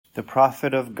the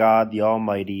Prophet of God the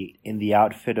Almighty in the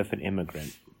outfit of an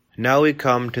immigrant. Now we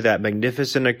come to that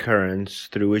magnificent occurrence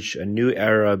through which a new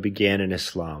era began in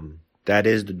Islam. That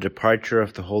is, the departure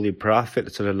of the Holy Prophet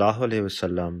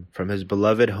ﷺ from his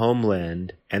beloved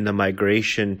homeland and the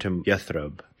migration to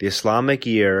Yathrib. The Islamic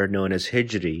year, known as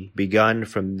Hijri, begun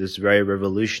from this very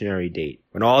revolutionary date.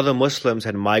 When all the Muslims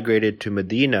had migrated to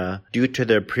Medina, due to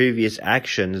their previous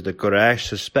actions, the Quraysh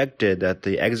suspected that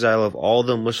the exile of all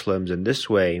the Muslims in this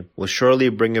way will surely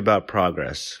bring about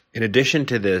progress. In addition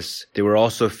to this, they were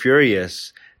also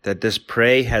furious that this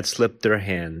prey had slipped their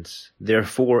hands.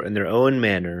 Therefore, in their own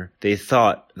manner, they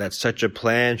thought that such a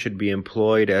plan should be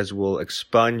employed as will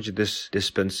expunge this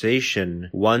dispensation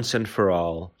once and for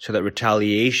all, so that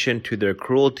retaliation to their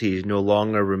cruelties no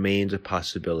longer remains a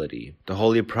possibility. The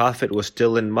Holy Prophet was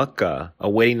still in Makkah,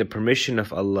 awaiting the permission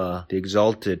of Allah the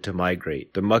Exalted to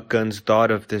migrate. The Makkans thought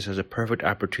of this as a perfect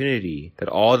opportunity, that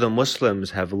all the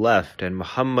Muslims have left and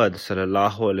Muhammad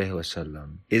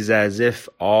ﷺ is as if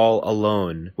all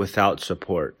alone, without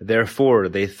support. Therefore,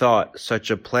 they thought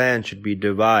such a plan should be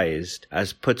devised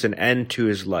as puts an end to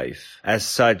his life. As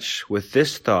such, with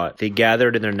this thought, they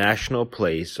gathered in their national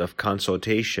place of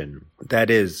consultation, that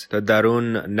is, the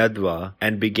Darun Nadwa,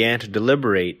 and began to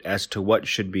deliberate as to what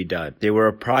should be done. There were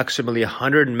approximately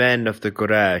 100 men of the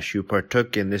Quraysh who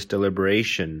partook in this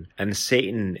deliberation, and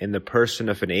Satan, in the person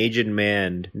of an aged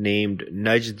man named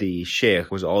Najdi Sheikh,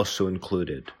 was also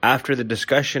included. After the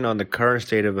discussion on the current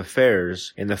state of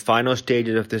affairs, in the final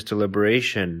stages of this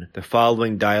deliberation, the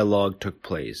following dialogue took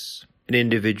place. An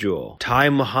individual: tie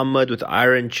Muhammad with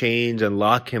iron chains and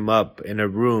lock him up in a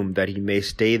room that he may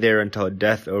stay there until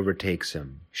death overtakes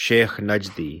him. Sheikh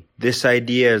Najdi: this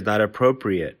idea is not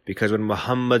appropriate, because when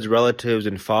Muhammad's relatives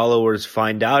and followers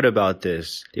find out about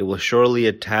this, they will surely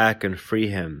attack and free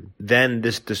him. Then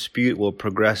this dispute will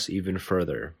progress even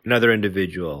further. Another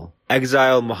individual: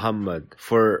 exile Muhammad,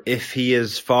 for if he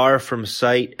is far from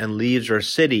sight and leaves our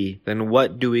city, then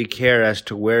what do we care as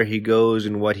to where he goes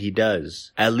and what he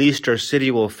does? At least our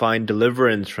city will find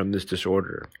deliverance from this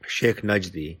disorder. Sheikh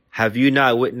Najdi: have you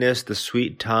not witnessed the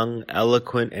sweet tongue,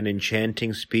 eloquent and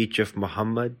enchanting speech of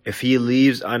Muhammad? If he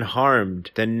leaves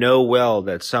unharmed, then know well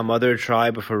that some other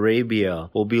tribe of Arabia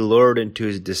will be lured into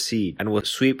his deceit, and will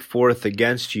sweep forth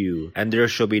against you, and there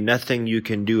shall be nothing you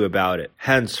can do about it.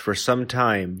 Hence, for some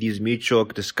time, these mutual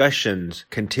discussions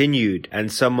continued,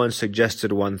 and someone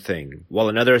suggested one thing, while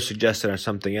another suggested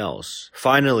something else.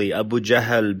 Finally, Abu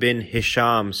Jahl bin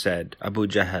Hisham said, Abu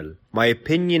Jahl: my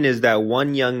opinion is that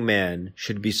one young man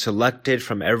should be selected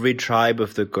from every tribe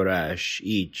of the Quraysh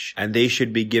each, and they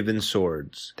should be given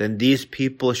swords. Then these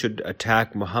people should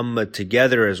attack Muhammad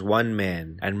together as one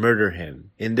man, and murder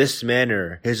him. In this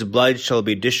manner, his blood shall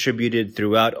be distributed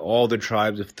throughout all the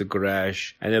tribes of the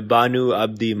Quraysh, and the Banu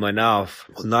Abdi Manaf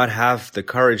will not have the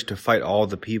courage to fight all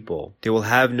the people. They will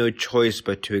have no choice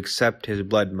but to accept his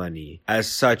blood money. As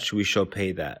such, we shall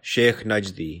pay that. Sheikh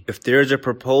Najdi: if there is a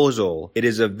proposal, it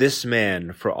is of this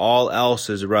man, for all else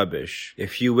is rubbish.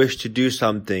 If you wish to do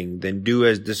something, then do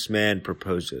as this man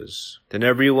proposes. Then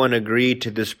everyone agreed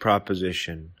to this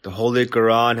proposition. The Holy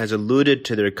Quran has alluded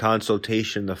to their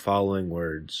consultation the following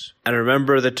words: and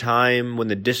remember the time when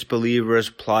the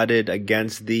disbelievers plotted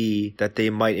against thee that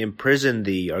they might imprison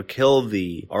thee or kill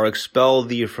thee or expel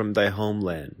thee from thy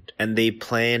homeland. And they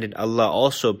planned, and Allah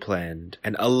also planned,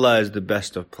 and Allah is the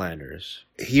best of planners.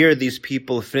 Here these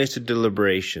people finished the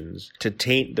deliberations to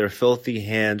taint their filthy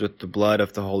hands with the blood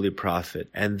of the Holy Prophet,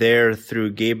 and there,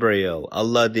 through Gabriel,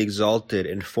 Allah the Exalted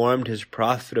informed his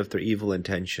Prophet of their evil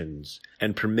intentions,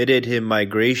 and permitted him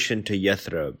migration to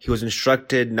Yathrib. He was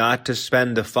instructed not to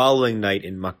spend the following night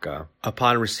in Makkah.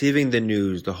 Upon receiving the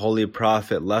news, the Holy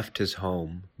Prophet left his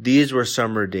home. These were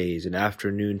summer days and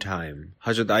afternoon time.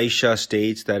 Hazrat Aisha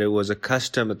states that it was a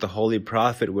custom that the Holy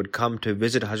Prophet would come to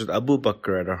visit Hazrat Abu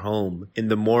Bakr at her home in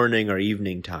the morning or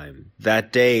evening time.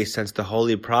 That day, since the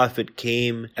Holy Prophet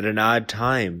came at an odd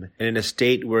time and in a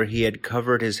state where he had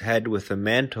covered his head with a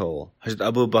mantle, Hazrat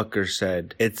Abu Bakr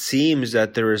said, "It seems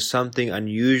that there is something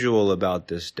unusual about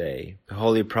this day." The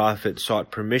Holy Prophet sought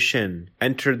permission,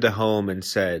 entered the home and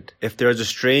said, "If there is a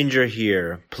stranger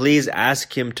here, please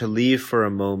ask him to leave for a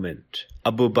moment."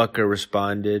 Abu Bakr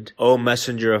responded, "O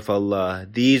Messenger of Allah,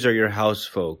 these are your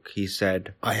housefolk." He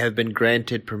said, "I have been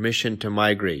granted permission to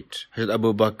migrate." Hazrat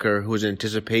Abu Bakr, who was in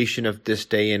anticipation of this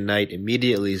day and night,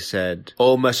 immediately said,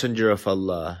 "O Messenger of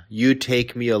Allah, you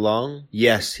take me along?"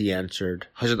 "Yes," he answered.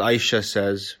 Hazrat Aisha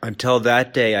says, "Until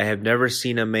that day I have never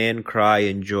seen a man cry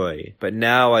in joy, but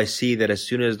now I see that as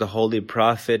soon as the Holy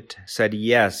Prophet said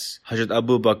yes, Hazrat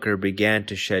Abu Bakr began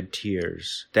to shed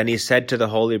tears. Then he said to the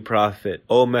Holy Prophet,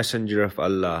 "O Messenger of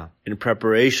Allah, In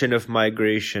preparation of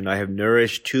migration, I have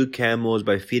nourished 2 camels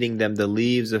by feeding them the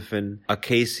leaves of an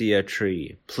acacia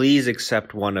tree. Please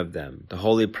accept one of them." The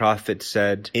Holy Prophet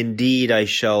said, "Indeed I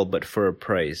shall, but for a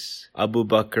price." Abu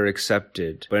Bakr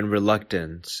accepted, but in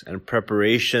reluctance, and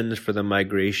preparations for the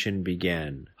migration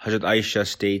began. Hazrat Aisha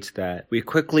states that, "We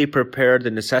quickly prepared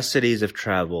the necessities of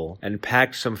travel and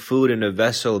packed some food in a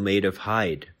vessel made of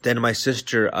hide. Then my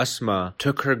sister Asma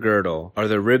took her girdle, or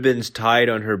the ribbons tied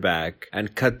on her back,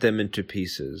 and cut them into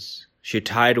pieces. She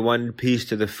tied one piece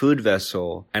to the food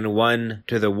vessel and one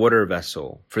to the water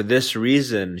vessel. For this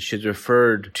reason, she is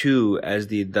referred to as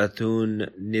the Datun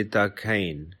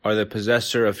Nitakain, or the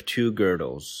possessor of 2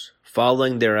 girdles.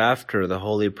 Following thereafter, the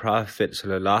Holy Prophet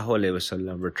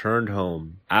ﷺ returned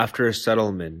home after a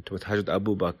settlement with Hazrat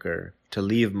Abu Bakr to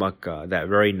leave Makkah that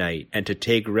very night and to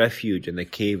take refuge in the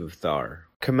cave of Thar.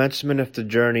 Commencement of the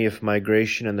journey of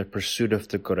migration and the pursuit of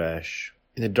the Quraysh.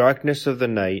 In the darkness of the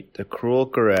night, the cruel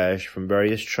Quraysh from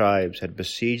various tribes had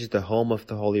besieged the home of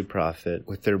the Holy Prophet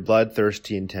with their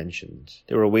bloodthirsty intentions.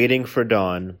 They were waiting for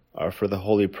dawn, or for the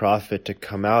Holy Prophet to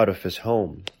come out of his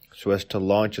home, so as to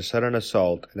launch a sudden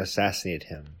assault and assassinate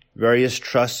him. Various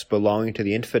trusts belonging to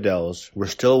the infidels were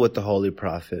still with the Holy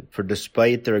Prophet, for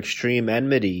despite their extreme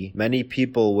enmity, many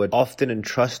people would often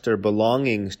entrust their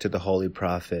belongings to the Holy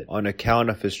Prophet on account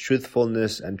of his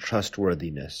truthfulness and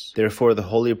trustworthiness. Therefore the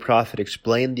Holy Prophet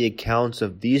explained the accounts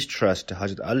of these trusts to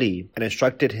Hazrat Ali and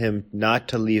instructed him not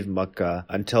to leave Makkah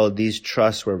until these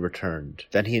trusts were returned.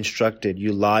 Then he instructed,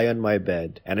 "You lie on my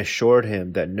bed," and assured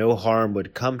him that no harm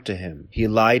would come to him. He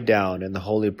lied down, and the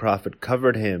Holy Prophet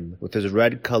covered him with his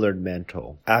red-colored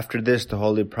mantle. After this, the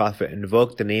Holy Prophet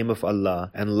invoked the name of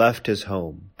Allah and left his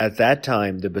home. At that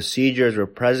time, the besiegers were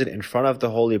present in front of the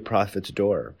Holy Prophet's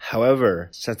door. However,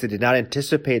 since they did not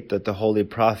anticipate that the Holy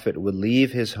Prophet would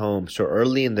leave his home so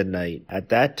early in the night, at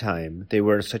that time, they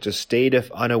were in such a state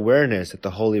of unawareness that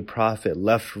the Holy Prophet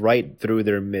left right through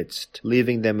their midst,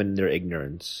 leaving them in their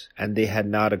ignorance, and they had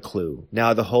not a clue.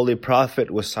 Now the Holy Prophet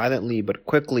was silently but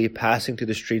quickly passing through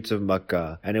the streets of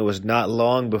Makkah, and it was not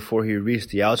long before he reached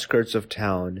the outskirts of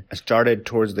town and started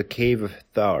towards the cave of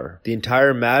Thar. The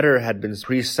entire matter had been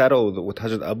pre-settled with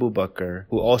Hazrat Abu Bakr,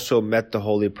 who also met the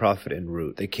Holy Prophet en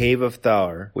route. The cave of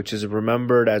Thar, which is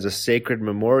remembered as a sacred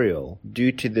memorial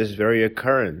due to this very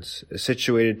occurrence, is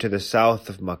situated to the south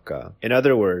of Makkah. In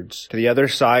other words, to the other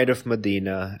side of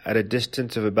Medina, at a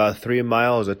distance of about 3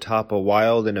 miles atop a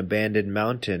wild and abandoned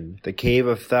mountain, the cave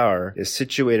of Thar is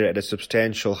situated at a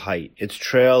substantial height. Its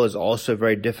trail is also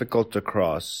very difficult to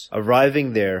cross.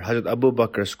 Arriving there, Hazrat Abu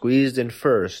Bakr squeezed in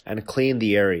first and cleaned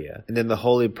the area, and then the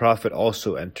Holy Prophet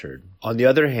also entered. On the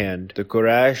other hand, the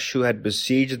Quraysh who had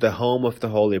besieged the home of the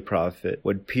Holy Prophet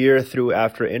would peer through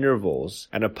after intervals,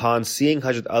 and upon seeing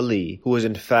Hazrat Ali, who was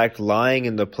in fact lying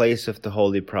in the place of the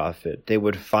Holy Prophet, they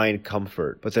would find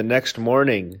comfort. But the next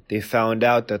morning, they found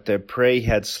out that their prey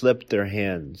had slipped their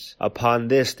hands. Upon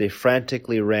this, they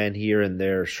frantically ran here and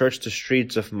there, searched the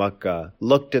streets of Makkah,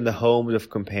 looked in the homes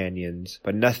of companions,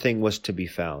 but nothing was to be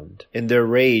found. In their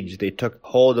rage, they took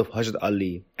hold of Hazrat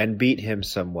Ali and beat him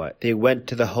somewhat. They went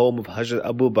to the home of Hazrat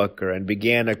Abu Bakr and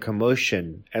began a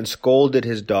commotion and scolded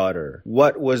his daughter.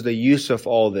 What was the use of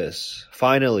all this?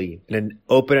 Finally, an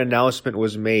open announcement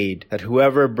was made that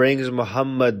whoever brings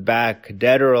Muhammad back,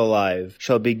 dead or alive,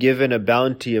 shall be given a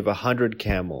bounty of 100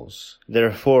 camels.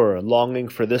 Therefore, longing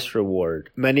for this reward,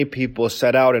 many people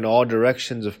set out in all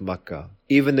directions of Makkah.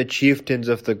 Even the chieftains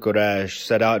of the Quraysh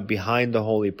set out behind the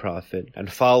Holy Prophet,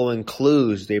 and following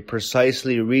clues, they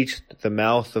precisely reached the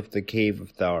mouth of the cave of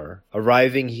Thar.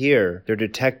 Arriving here, their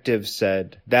detectives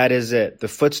said, "That is it. The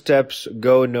footsteps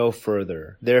go no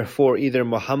further. Therefore, either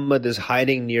Muhammad is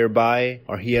hiding nearby,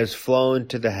 or he has flown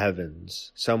to the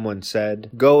heavens." Someone said,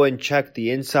 "Go and check the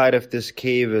inside of this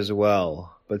cave as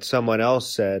well." But someone else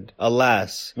said,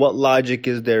 "Alas, what logic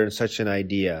is there in such an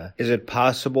idea? Is it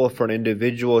possible for an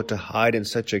individual to hide in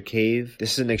such a cave?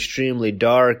 This is an extremely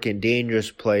dark and dangerous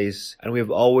place, and we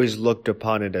have always looked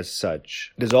upon it as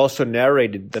such." It is also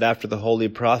narrated that after the Holy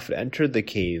Prophet entered the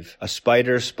cave, a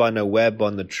spider spun a web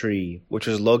on the tree, which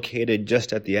was located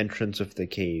just at the entrance of the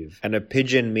cave, and a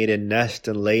pigeon made a nest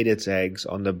and laid its eggs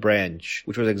on the branch,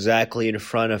 which was exactly in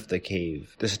front of the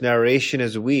cave. This narration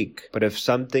is weak, but if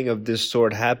something of this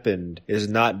sort happened, is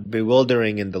not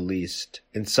bewildering in the least.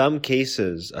 In some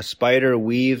cases, a spider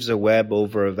weaves a web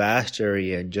over a vast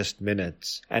area in just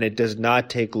minutes, and it does not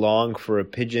take long for a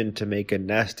pigeon to make a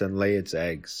nest and lay its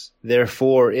eggs.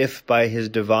 Therefore, if by His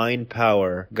divine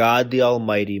power, God the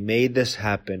Almighty made this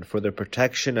happen for the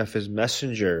protection of His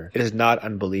messenger, it is not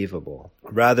unbelievable.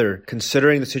 Rather,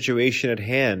 considering the situation at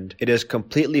hand, it is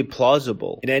completely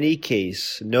plausible. In any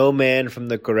case, no man from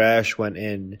the Quraysh went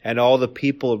in, and all the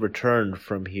people returned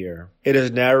from here. It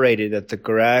is narrated that the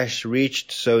Quraysh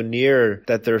reached so near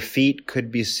that their feet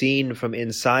could be seen from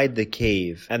inside the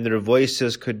cave, and their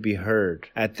voices could be heard.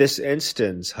 At this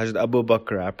instance, Hazrat Abu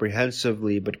Bakr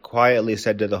apprehensively but quietly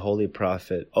said to the Holy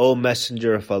Prophet, "O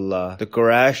Messenger of Allah, the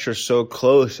Quraysh are so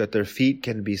close that their feet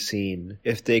can be seen.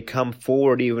 If they come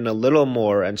forward even a little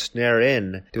more and snare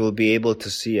in, they will be able to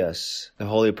see us." The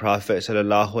Holy Prophet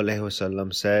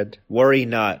ﷺ said, "Worry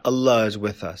not, Allah is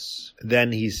with us."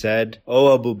 Then he said,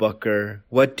 "O Abu Bakr,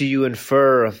 what do you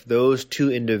infer of those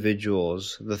two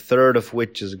individuals, the third of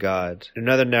which is God?"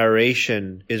 Another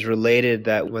narration is related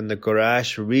that when the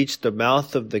Quraysh reached the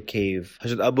mouth of the cave,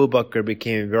 Hazrat Abu Bakr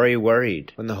became very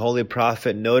worried. When the Holy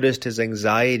Prophet noticed his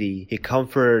anxiety, he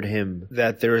comforted him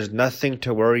that there is nothing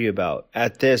to worry about.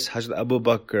 At this, Hazrat Abu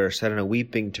Bakr said in a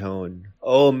weeping tone,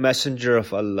 "O Messenger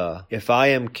of Allah, if I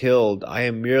am killed, I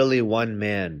am merely one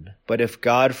man. But if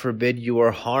God forbid you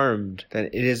are harmed, then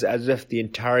it is as if the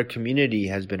entire community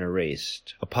has been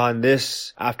erased." Upon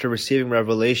this, after receiving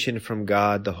revelation from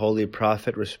God, the Holy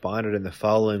Prophet responded in the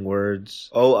following words,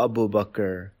 "O Abu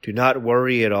Bakr, do not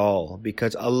worry at all,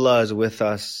 because Allah is with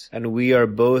us, and we are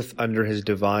both under His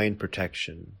divine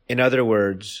protection." In other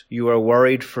words, you are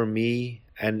worried for me,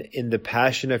 and in the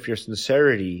passion of your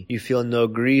sincerity, you feel no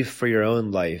grief for your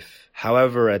own life.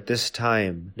 However, at this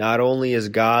time, not only is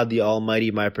God the Almighty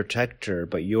my protector,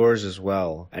 but yours as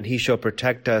well, and He shall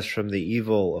protect us from the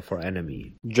evil of our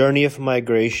enemy. Journey of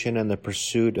migration and the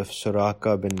pursuit of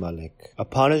Suraka bin Malik.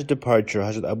 Upon his departure,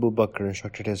 Hazrat Abu Bakr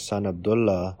instructed his son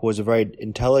Abdullah, who was a very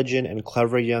intelligent and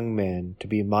clever young man, to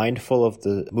be mindful of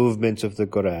the movements of the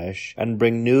Quraysh and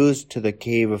bring news to the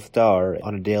cave of Thar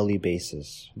on a daily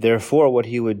basis. Therefore, what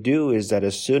he would do is that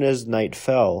as soon as night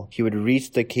fell, he would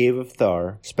reach the cave of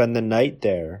Thar, spend the night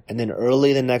there, and then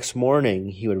early the next morning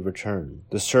he would return.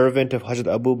 The servant of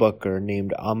Hazrat Abu Bakr,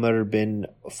 named Amr bin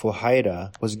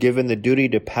Fuhaira, was given the duty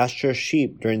to pasture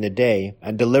sheep during the day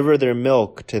and deliver their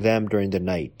milk to them during the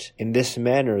night. In this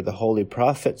manner, the Holy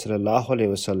Prophet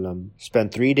ﷺ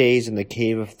spent 3 days in the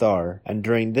cave of Thar, and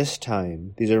during this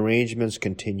time, these arrangements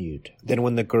continued. Then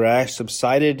when the Quraysh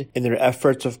subsided in their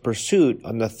efforts of pursuit,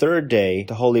 on the third day,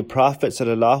 the Holy Prophet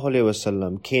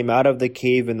ﷺ came out of the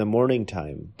cave in the morning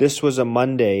time. This was a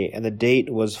Monday, and the date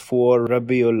was 4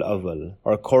 Rabiul Awwal,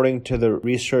 or according to the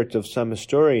research of some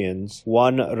historians,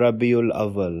 1 Rabiul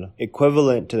Awwal,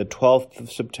 equivalent to the 12th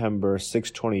of September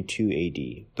 622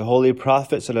 AD. The Holy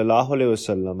Prophet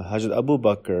ﷺ, Hazrat Abu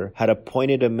Bakr, had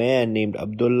appointed a man named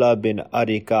Abdullah bin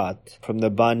Arikat from the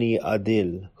Bani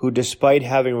Adil, who despite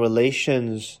having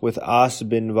relations with As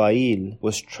bin Wa'il,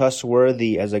 was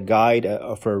trustworthy as a guide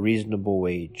for a reasonable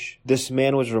wage. This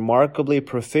man was remarkably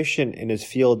proficient in his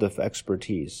field of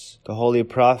expertise. The Holy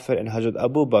Prophet and Hazrat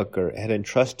Abu Bakr had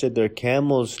entrusted their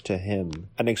camels to him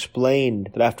and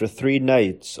explained that after 3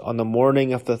 nights, on the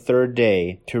morning of the third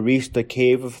day, to reach the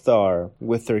cave of Thar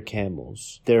with their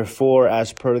camels. Therefore,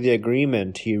 as per the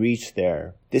agreement, he reached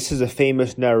there. This is a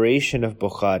famous narration of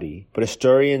Bukhari, but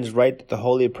historians write that the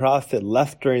Holy Prophet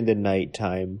left during the night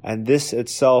time, and this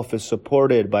itself is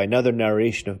supported by another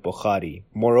narration of Bukhari.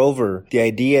 Moreover, the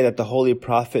idea that the Holy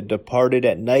Prophet departed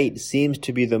at night seems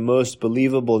to be the most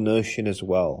believable notion as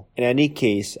well. In any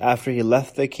case, after he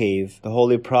left the cave, the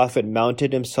Holy Prophet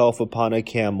mounted himself upon a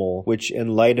camel, which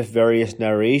in light of various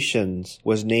narrations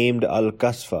was named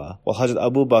Al-Qasfa, while Hazrat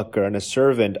Abu Bakr and his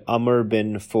servant Amr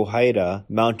bin Fuhaira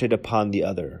mounted upon the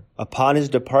other. Upon his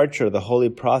departure, the Holy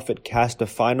Prophet cast a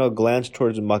final glance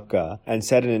towards Makkah and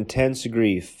said in intense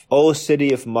grief, "O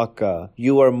city of Makkah,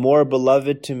 you are more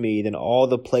beloved to me than all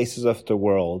the places of the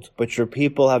world, but your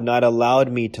people have not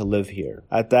allowed me to live here."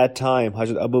 At that time,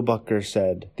 Hazrat Abu Bakr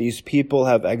said, "These people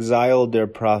have exiled their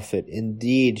Prophet.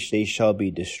 Indeed, they shall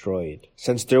be destroyed."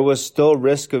 Since there was still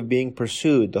risk of being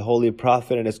pursued, the Holy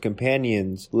Prophet and his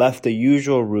companions left the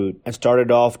usual route and started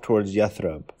off towards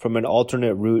Yathrib, from an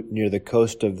alternate route near the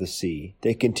coast of the sea.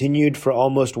 They continued for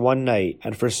almost 1 night,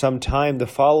 and for some time the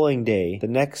following day. The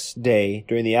next day,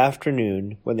 during the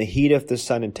afternoon, when the heat of the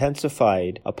sun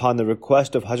intensified, upon the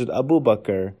request of Hazrat Abu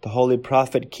Bakr, the Holy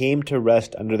Prophet came to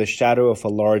rest under the shadow of a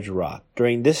large rock.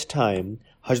 During this time,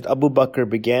 Hazrat Abu Bakr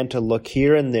began to look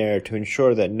here and there to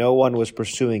ensure that no one was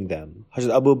pursuing them.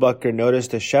 Hazrat Abu Bakr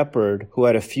noticed a shepherd who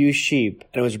had a few sheep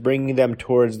and was bringing them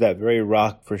towards that very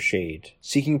rock for shade.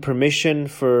 Seeking permission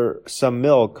for some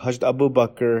milk, Hazrat Abu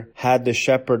Bakr had the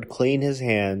shepherd clean his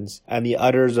hands and the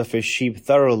udders of his sheep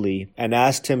thoroughly and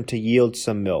asked him to yield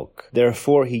some milk.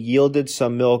 Therefore he yielded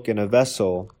some milk in a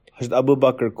vessel. Hazrat Abu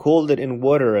Bakr cooled it in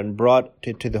water and brought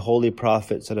it to the Holy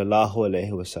Prophet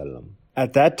ﷺ.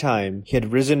 At that time, he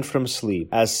had risen from sleep.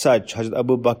 As such, Hazrat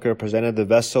Abu Bakr presented the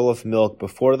vessel of milk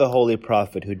before the Holy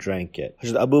Prophet, who drank it.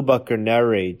 Hazrat Abu Bakr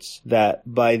narrates that,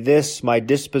 "By this my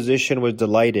disposition was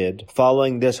delighted."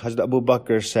 Following this, Hazrat Abu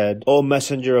Bakr said, "O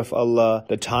Messenger of Allah,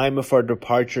 the time of our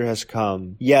departure has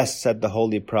come." "Yes," said the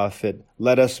Holy Prophet,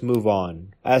 "let us move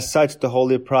on." As such, the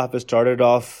Holy Prophet started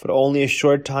off, but only a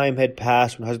short time had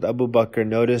passed when Hazrat Abu Bakr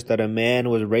noticed that a man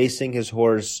was racing his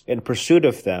horse in pursuit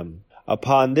of them.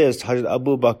 Upon this, Hazrat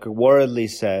Abu Bakr worriedly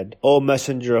said, "O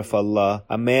Messenger of Allah,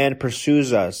 a man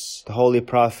pursues us." The Holy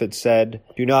Prophet said,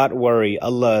 "Do not worry,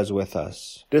 Allah is with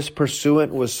us." This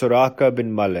pursuant was Suraka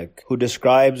bin Malik, who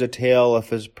describes a tale of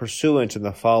his pursuance in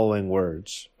the following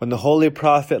words. When the Holy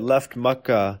Prophet left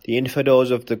Makkah, the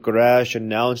infidels of the Quraysh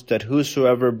announced that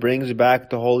whosoever brings back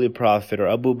the Holy Prophet or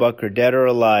Abu Bakr dead or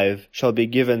alive shall be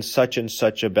given such and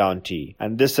such a bounty.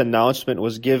 And this announcement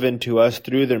was given to us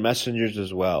through their messengers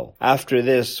as well. After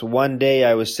this, one day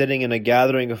I was sitting in a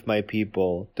gathering of my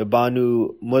people, the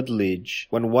Banu Mudlij,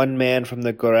 when one man from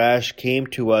the Quraysh came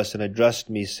to us and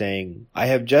addressed me, saying, "I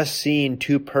have just seen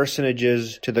two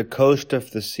personages to the coast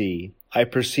of the sea. I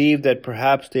perceive that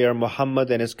perhaps they are Muhammad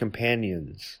and his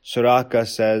companions." Suraka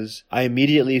says, "I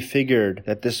immediately figured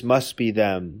that this must be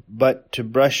them, but to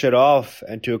brush it off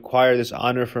and to acquire this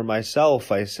honor for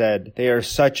myself, I said, 'They are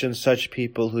such and such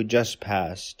people who just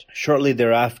passed.' Shortly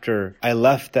thereafter, I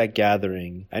left that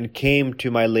gathering and came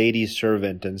to my lady's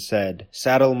servant and said,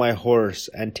 'Saddle my horse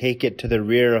and take it to the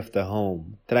rear of the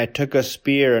home.' Then I took a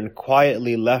spear and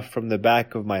quietly left from the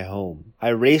back of my home. I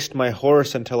raced my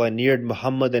horse until I neared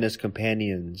Muhammad and his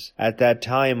companions. At that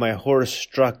time my horse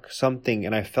struck something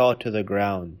and I fell to the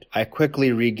ground. I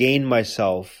quickly regained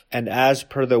myself, and as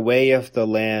per the way of the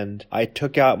land, I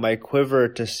took out my quiver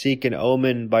to seek an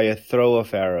omen by a throw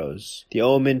of arrows. The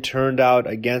omen turned out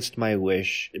against my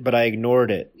wish, but I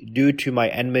ignored it, due to my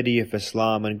enmity of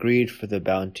Islam and greed for the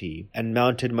bounty, and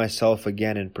mounted myself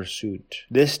again in pursuit.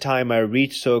 This time I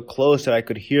reached so close that I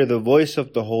could hear the voice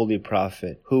of the Holy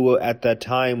Prophet, who at that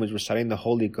time was reciting the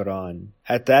Holy Quran.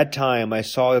 At that time I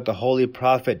saw that the Holy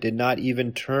Prophet did not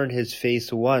even turn his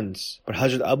face once, but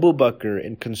Hazrat Abu Bakr,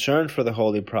 in concern for the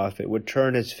Holy Prophet, would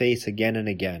turn his face again and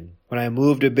again. When I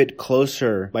moved a bit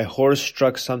closer, my horse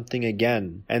struck something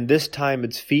again, and this time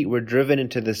its feet were driven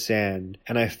into the sand,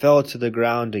 and I fell to the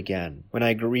ground again. When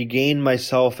I regained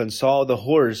myself and saw the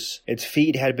horse, its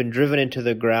feet had been driven into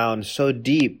the ground so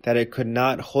deep that it could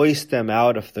not hoist them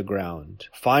out of the ground.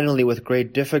 Finally, with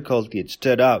great difficulty, it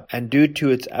stood up, and due to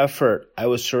its effort, I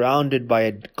was surrounded by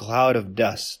a cloud of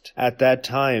dust. At that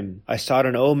time, I sought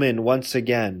an omen once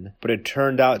again, but it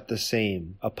turned out the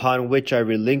same, upon which I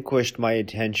relinquished my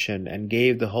attention and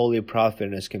gave the Holy Prophet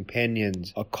and his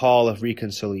companions a call of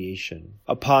reconciliation.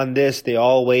 Upon this they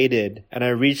all waited, and I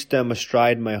reached them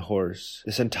astride my horse.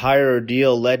 This entire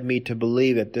ordeal led me to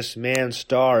believe that this man's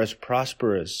star is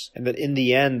prosperous, and that in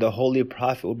the end the Holy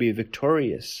Prophet will be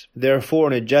victorious. Therefore,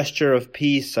 in a gesture of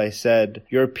peace, I said,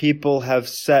 "Your people have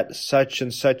set such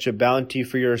and such a bounty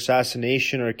for your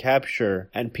assassination or capture,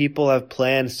 and people have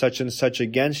planned such and such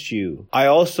against you. I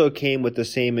also came with the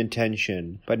same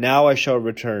intention, but now I shall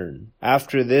return."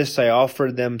 After this I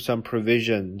offered them some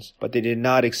provisions, but they did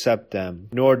not accept them,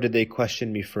 nor did they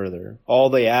question me further. All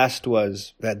they asked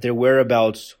was that their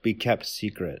whereabouts be kept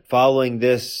secret. Following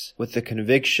this, with the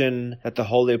conviction that the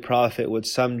Holy Prophet would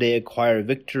someday acquire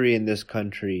victory in this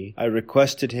country, I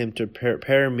requested him to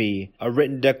prepare me a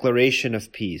written declaration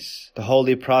of peace. The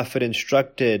Holy Prophet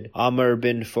instructed Amr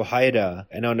bin Fuhaira,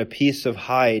 and on a piece of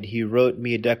hide he wrote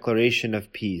me a declaration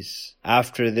of peace.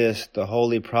 After this, the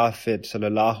Holy Prophet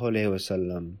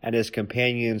ﷺ and his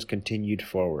companions continued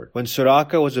forward. When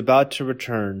Suraka was about to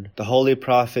return, the Holy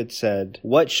Prophet said,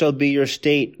 "What shall be your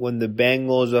state when the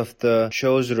bangles of the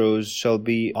Chosroes shall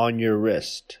be on your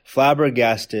wrist?"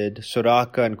 Flabbergasted,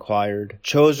 Suraka inquired,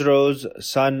 "Chosroes,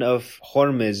 son of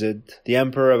Hormizd, the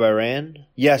emperor of Iran?"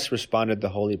 "Yes," responded the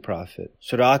Holy Prophet.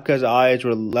 Suraka's eyes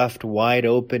were left wide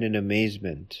open in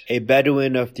amazement. A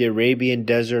Bedouin of the Arabian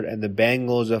desert and the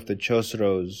bangles of the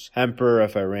Chosroes, emperor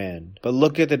of Iran. But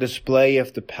look at the display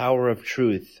of the power of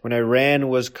truth. When Iran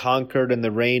was conquered in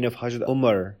the reign of Hazrat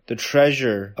Umar, the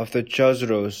treasure of the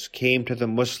Chosroes came to the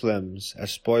Muslims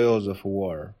as spoils of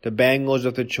war. The bangles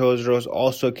of the Chosroes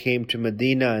also came to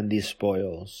Medina in these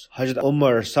spoils. Hazrat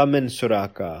Umar summoned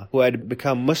Suraka, who had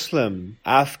become Muslim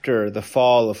after the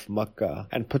fall of Makkah,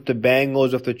 and put the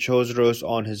bangles of the Chosroes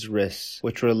on his wrists,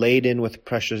 which were laden with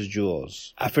precious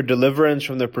jewels. After deliverance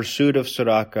from the pursuit of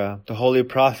Suraka, the Holy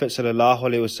Prophet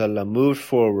ﷺ moved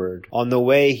forward forward. On the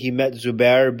way, he met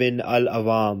Zubair bin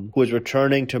al-Awam, who was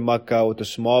returning to Makkah with a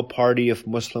small party of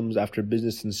Muslims after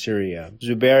business in Syria.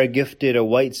 Zubair gifted a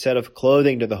white set of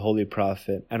clothing to the Holy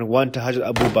Prophet and went to Hazrat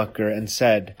Abu Bakr and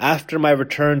said, "After my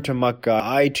return to Makkah,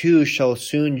 I too shall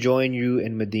soon join you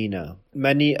in Medina."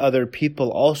 Many other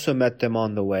people also met them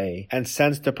on the way, and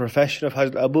since the profession of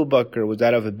Hazrat Abu Bakr was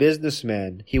that of a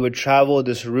businessman, he would travel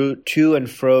this route to and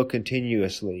fro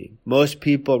continuously. Most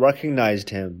people recognized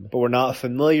him, but were not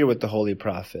familiar with the Holy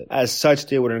Prophet. As such,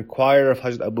 they would inquire of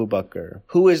Hazrat Abu Bakr,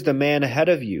 "Who is the man ahead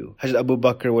of you?" Hazrat Abu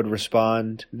Bakr would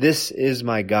respond, "This is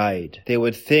my guide." They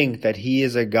would think that he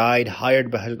is a guide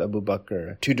hired by Hazrat Abu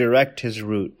Bakr to direct his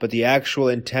route, but the actual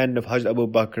intent of Hazrat Abu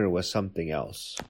Bakr was something else.